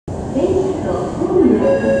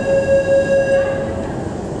急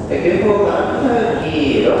行から北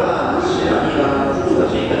駅は西の2番ご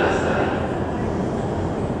注意ください。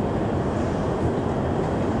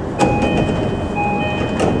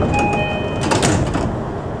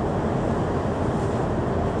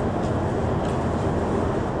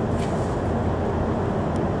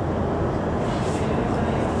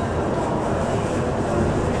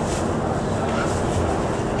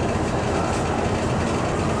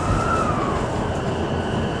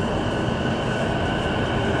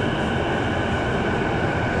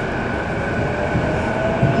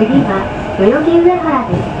次は代々木上原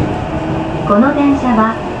です。この電車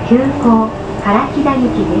は急行唐木田行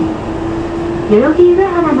きです。代々木上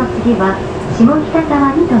原の次は下北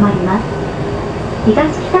沢に停まります。東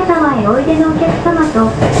北沢へおいでのお客様と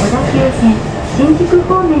小田急線新宿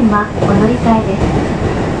方面はお乗り換えです。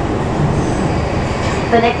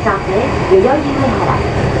The next stop is 代々木上原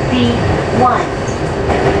C1.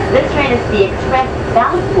 This train is the express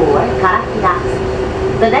bound for Karakida.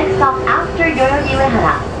 The next stop after 代々木上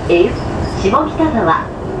原is 下北沢.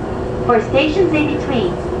 For stations in between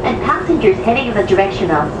and passengers heading in the direction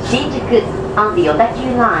of Shinjuku on the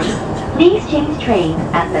Odakyu line, please change train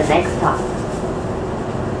at the next stop.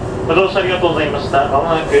 ご乗車ありがとうございました。まも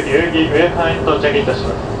なく代々木上原に到着いたしま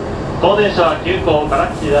す。この電車は急行から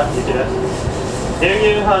木田行きです。代々木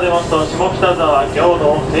上原出ますと下北沢、行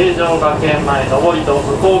道、成城学園前、上りと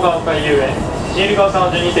向ヶ丘遊園、新百合ヶ丘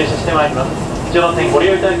の順に停車してまいります。一路線ご利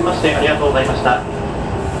用いただきましてありがとうございました。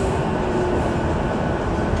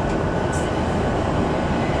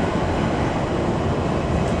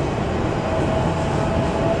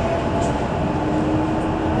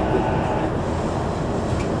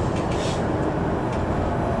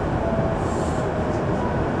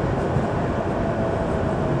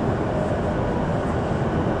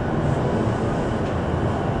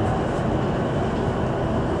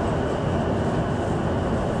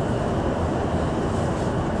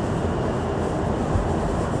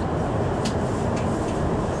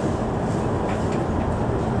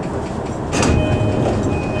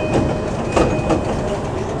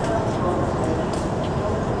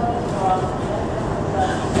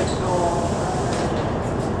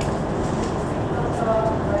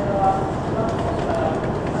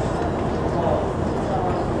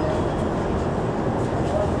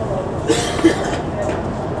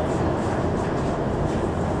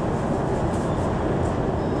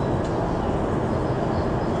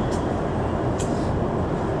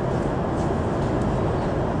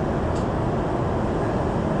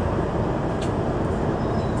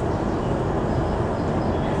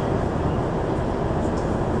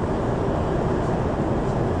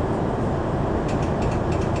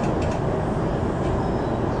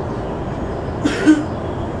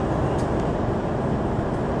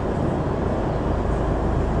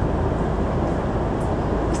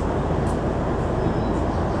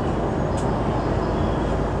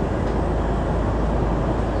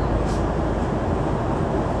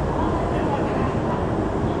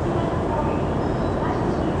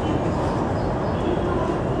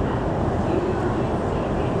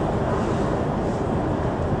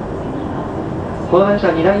この電車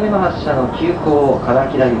2台目の発車の急行唐木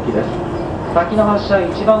田行きです。先の発車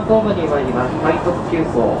1番ホームに参ります。快速急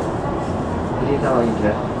行藤沢行き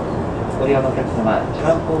です。ご利用のお客様、1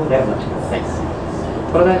番ホームでお待ちください。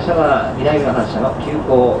この電車は2台目の発車の急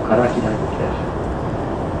行唐木田行きです。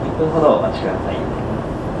1分ほどお待ちください。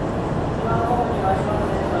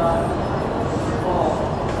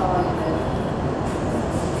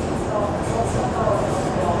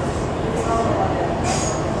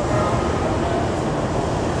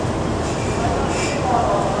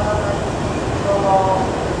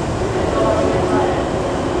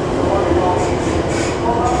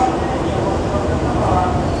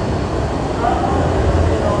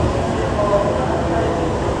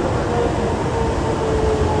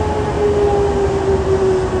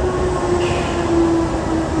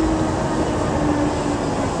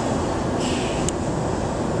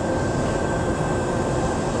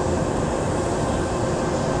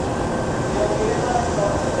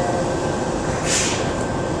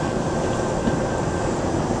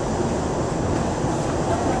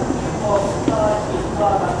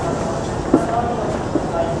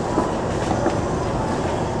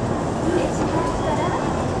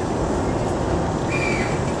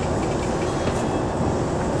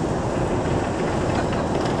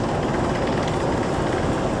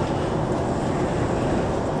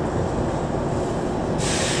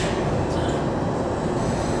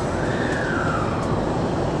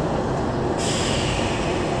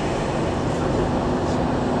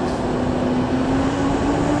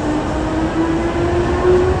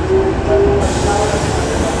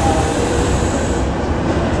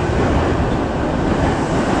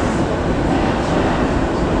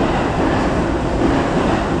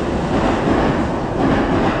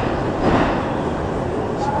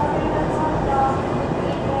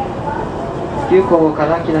急行唐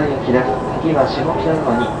木台行きです。次は下北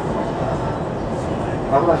沢に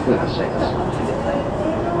まもなく発車いたします。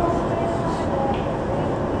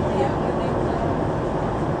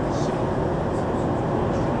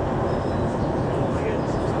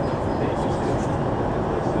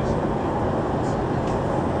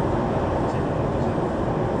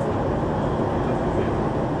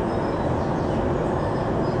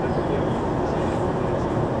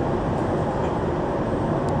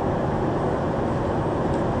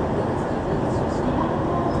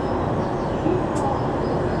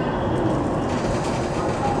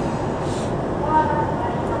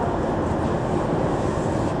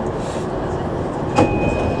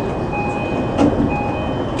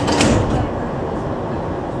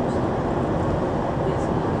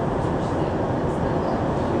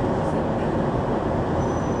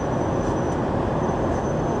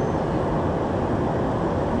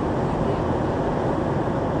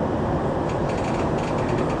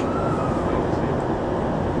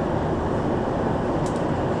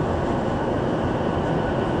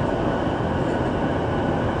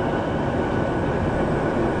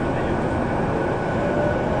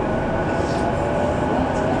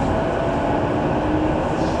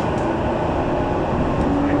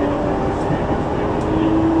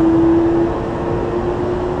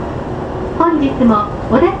本日も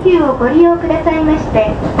小田急をご利用くださいまして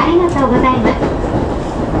ありがとうございます。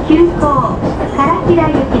急行唐木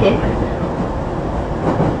台行きです。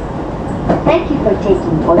 Thank you for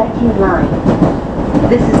taking Oda-Q line.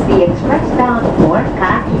 This is the express bound for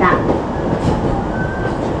Karakida.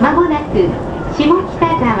 まもなく下北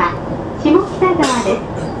沢で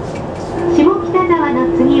す。下北沢の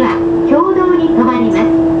次は経堂に停まります。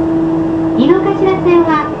井の頭線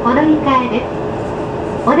はお乗り換えです。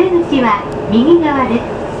お出口は右側です。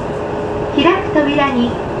開く扉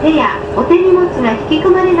に手やお手荷物が引き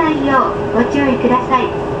込まれないようご注意ください。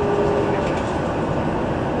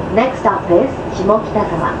Next stop is 下北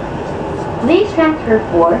沢。Please transfer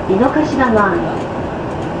for 井の頭 line。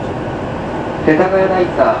世田谷代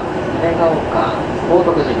田、梅ヶ丘、宝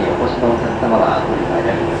徳寺にお越しのお客様はお迎え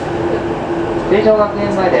です。成城学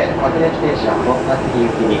園前で各駅停車本松行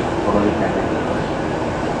きにお乗り換えになります。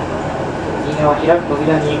右側開く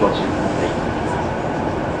扉にご注意ください。